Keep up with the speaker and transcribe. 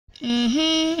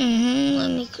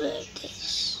Let me grab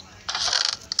this.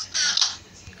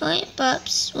 Hey,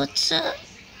 pups, what's up?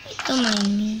 Don't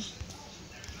mind me.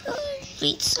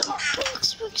 Read some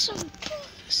books, read some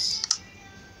books.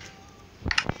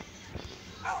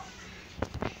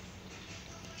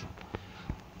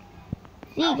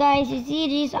 See, guys, you see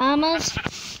these armors?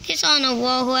 It's on the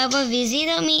wall. Whoever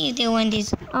visited me, if they want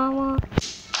this armor, or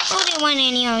they want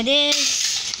any of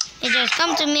this, they just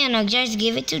come to me and I'll just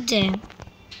give it to them.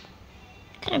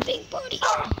 Kind of big body.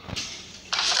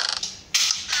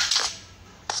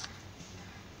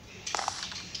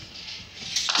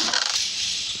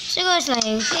 So I was like,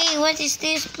 hey, what is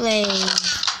this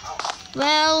place?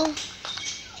 Well,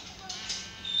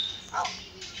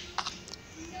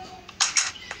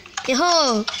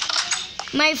 behold,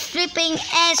 my flipping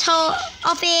asshole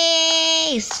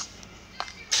office.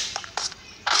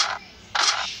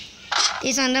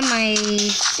 This under my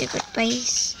secret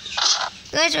base.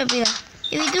 Guys will be like,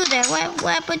 if we do that,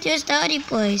 what happened to your study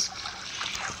place?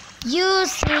 You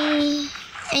see,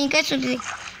 and you guys will be like,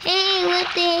 hey, what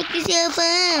the heck is your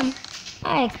farm?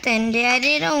 I extended. I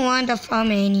didn't want the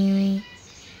farm anyway.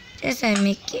 Just I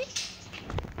make it.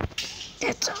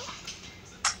 That's all.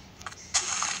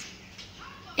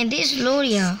 And this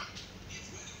Loria,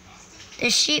 the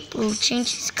sheep will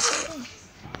change its color.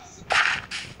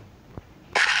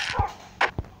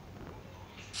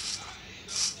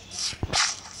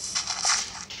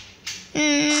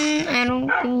 I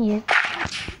don't think yet.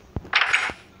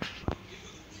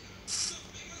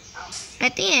 I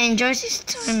think I enjoy this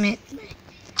time at my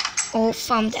old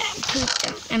farm that I put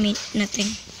down. I mean, nothing.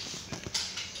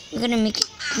 We're gonna make it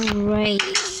great.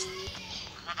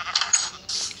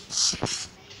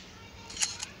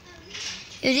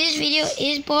 If this video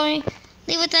is boring,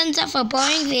 leave a thumbs up for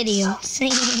boring videos.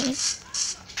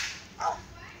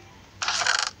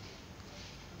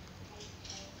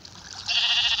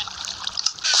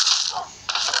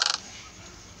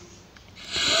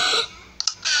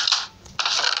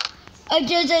 I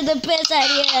just had the best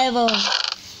idea ever.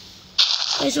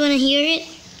 Guys wanna hear it?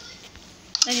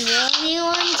 Are you really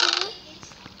want to?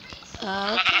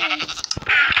 Okay.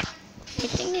 I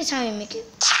think that's how you make it.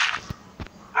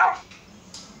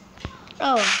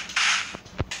 Oh.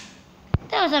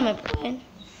 That was not my plan.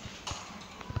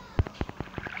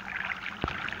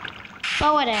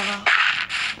 But whatever.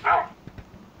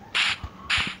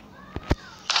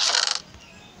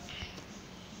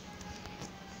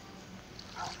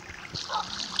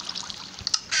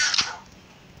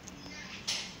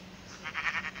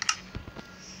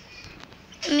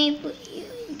 Let me put you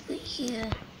here.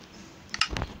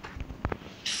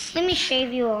 Let me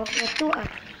shave you off. You're too ugly.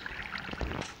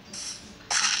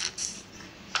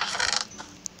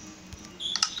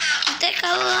 That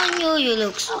color on you, you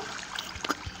look so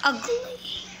ugly.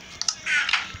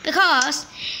 Because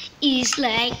it's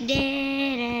like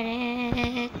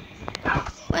that.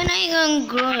 When are you gonna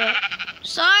grow up?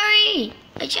 Sorry!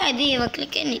 Actually, I didn't even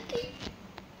click anything.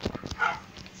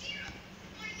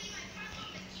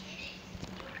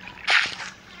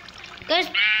 Guys,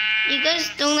 you guys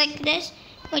don't like this?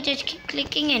 Or just keep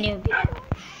clicking and you'll be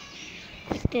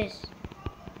like this.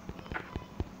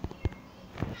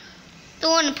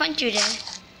 Don't want to punch you there.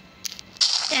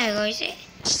 There you go, you see?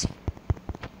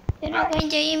 You're not going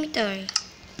to your inventory.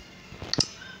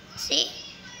 See?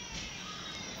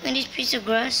 When this piece of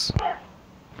grass.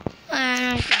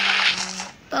 I don't know.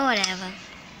 But whatever.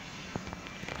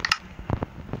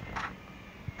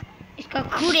 It's got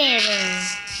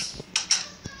Kudera.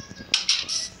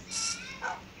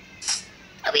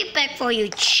 I'll be back for you,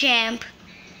 champ.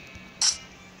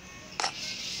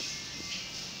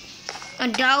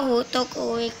 Ang daw took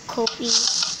away copy.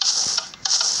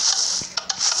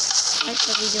 I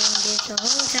should be doing this the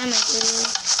whole time I do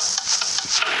this.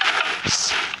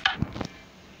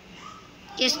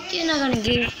 You're still not gonna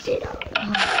get it out.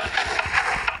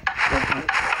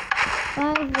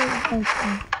 5 weeks.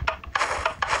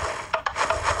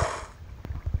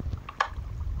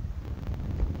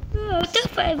 After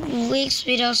 5 weeks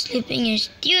without sleeping, you're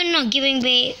still not giving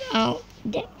me out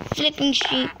that flipping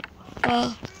sheep.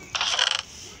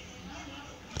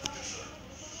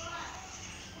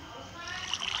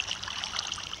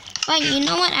 But you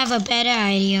know what? I have a better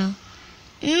idea.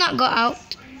 Not go out.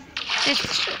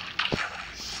 Just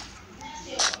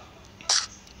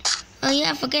oh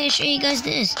yeah, I forgot to show you guys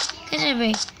this.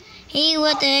 Hey,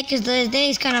 what the heck is this? This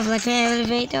is kind of like an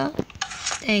elevator.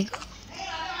 There you go.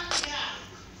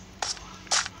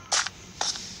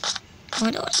 Oh,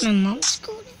 that was my mom's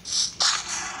scooter.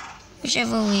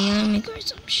 Whichever way, I'll make her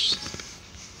some sheep.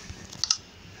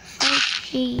 5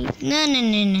 sheep. No.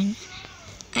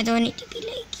 I don't need to be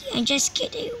lazy. I'm just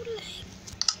kidding.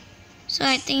 So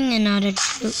I think another 2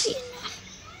 will be enough.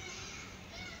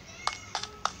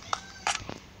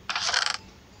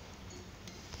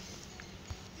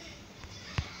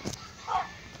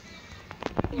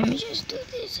 Let me just do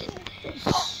this and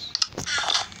this.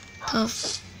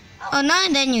 Perfect. Oh, now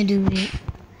and then you do it.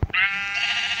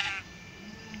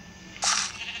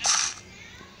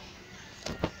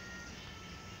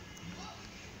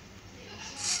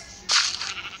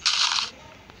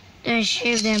 Then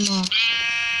shave them off.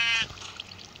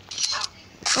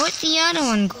 Where's the other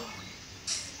one go?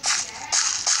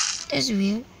 That's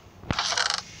weird.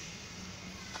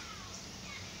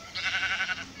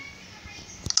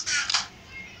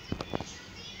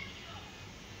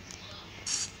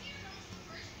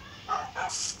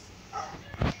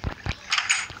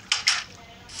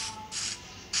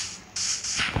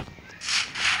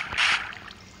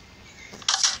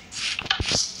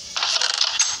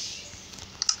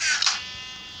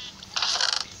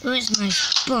 Where's my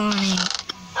spawning?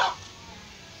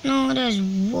 No, there's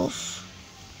wolf.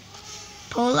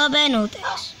 Polar bear, no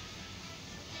thanks.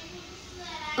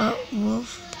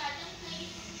 Wolf.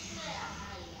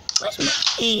 Where's my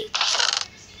egg?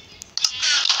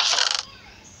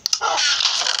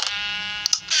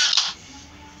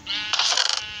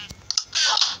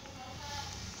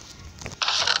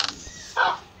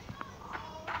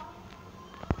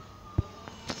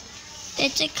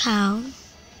 It's a cow.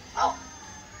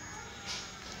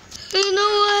 You know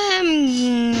what?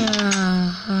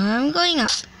 I'm going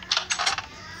up.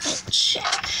 Let's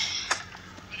check.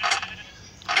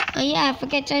 Oh yeah, I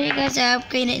forgot to tell you guys I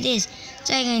upgraded this.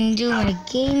 So I can do my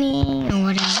gaming or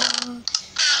whatever.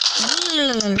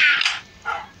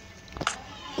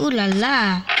 Ooh la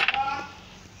la.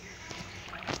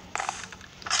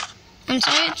 I'm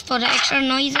sorry for the extra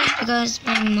noises because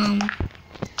my mom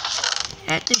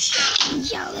had to shout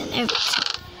and yell and everything.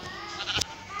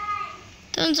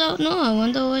 Turns out no, I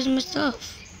wonder where's my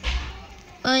stuff.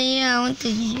 Oh yeah, I want to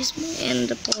use my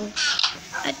ender pearl.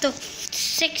 I took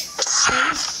 6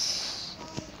 days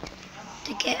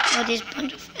to get all this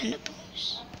bunch of ender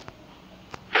pearls.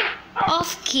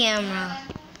 Off camera.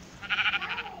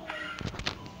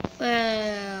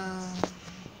 Well,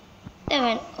 they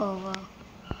went over.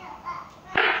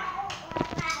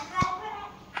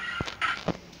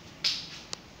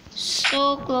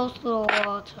 So close to the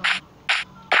water.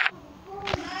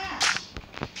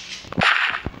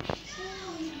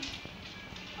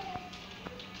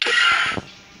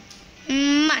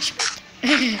 Much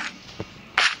better.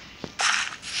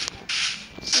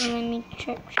 So let me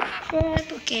check.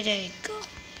 Okay, there you go.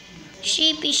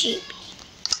 Sheepy.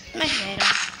 Much better.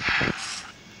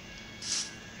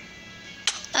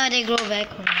 Oh, they grow back.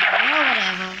 Oh,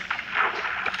 whatever.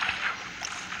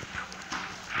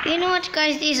 You know what,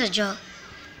 guys? This is a joke.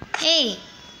 Hey,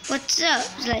 what's up?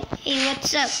 It's like, hey,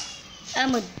 what's up?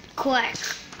 I'm a quack.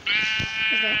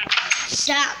 It's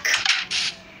like, duck.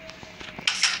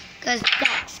 Because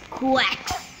ducks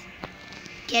quacks.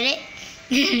 Get it?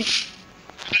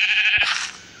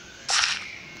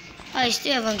 I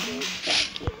still haven't gone back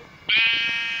yet.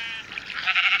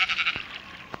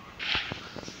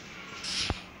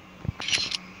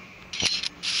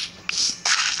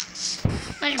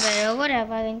 Much better,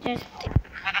 whatever, I can just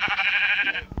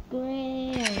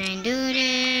green and I do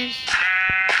this.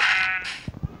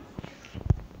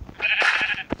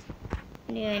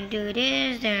 Then I do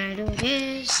this, then I do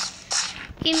this.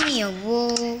 Give me a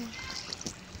wool.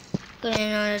 Get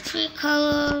another 3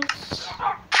 colors.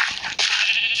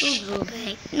 Who grew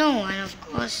back? No one, of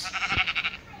course.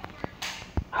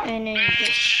 And then you get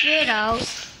shit out.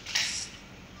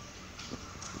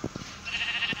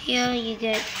 Here you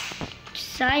get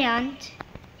cyan.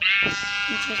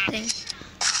 Interesting.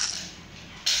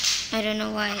 I don't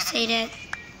know why I say that.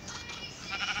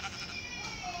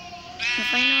 And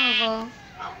final of all,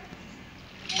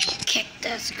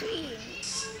 cactus green.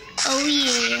 Oh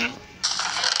yeah.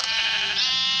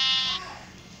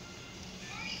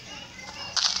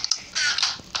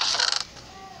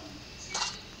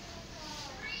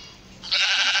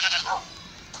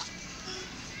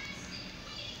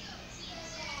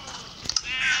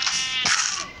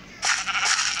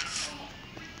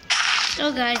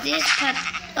 So guys, this part,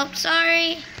 oh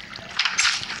sorry.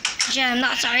 Yeah, I'm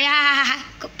not sorry.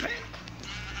 Good prank.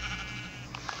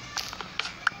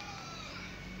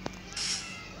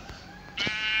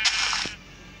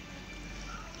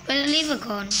 Where's the lever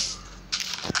gone?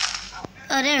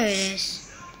 Oh, there it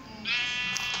is.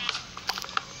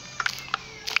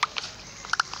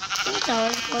 It's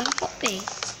always going puppy.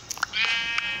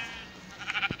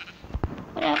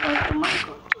 What happened to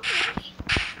Michael?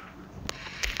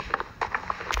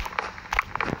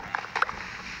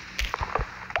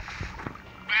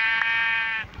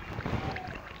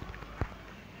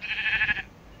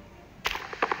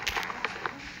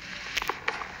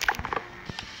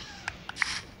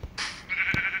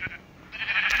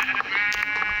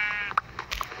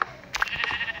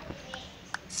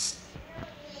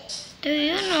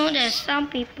 there's some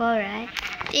people, right?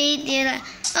 They're like,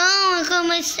 oh, I got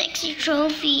my sexy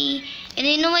trophy. And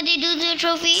you know what they do to the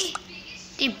trophy?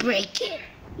 They break it.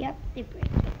 Yep, they break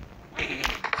it.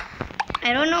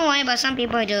 I don't know why, but some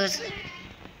people do.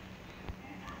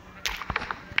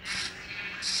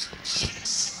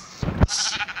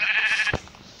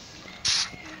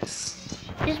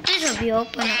 This place will be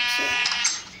open up soon.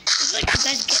 It's like you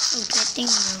guys get getting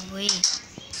in the way.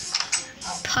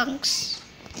 Punks.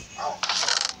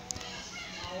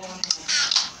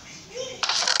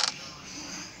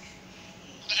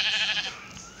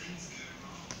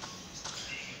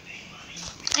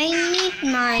 I need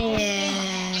my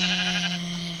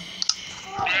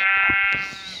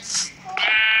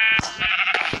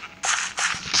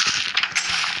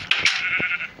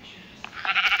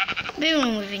be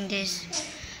removing this.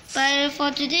 But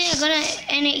for today, I'm gonna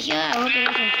end it here. I hope you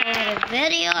guys enjoyed the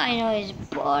video. I know it's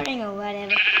boring or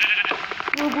whatever,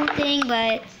 boo-boo thing,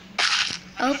 but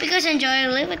I hope you guys enjoy.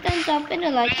 Leave a thumbs up and a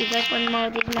like if you guys want more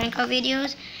of these Minecraft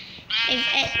videos.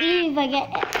 If I get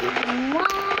at least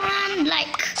 1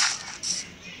 like,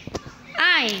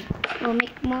 I will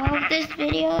make more of this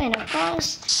video. And of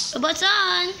course, robots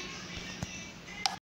on.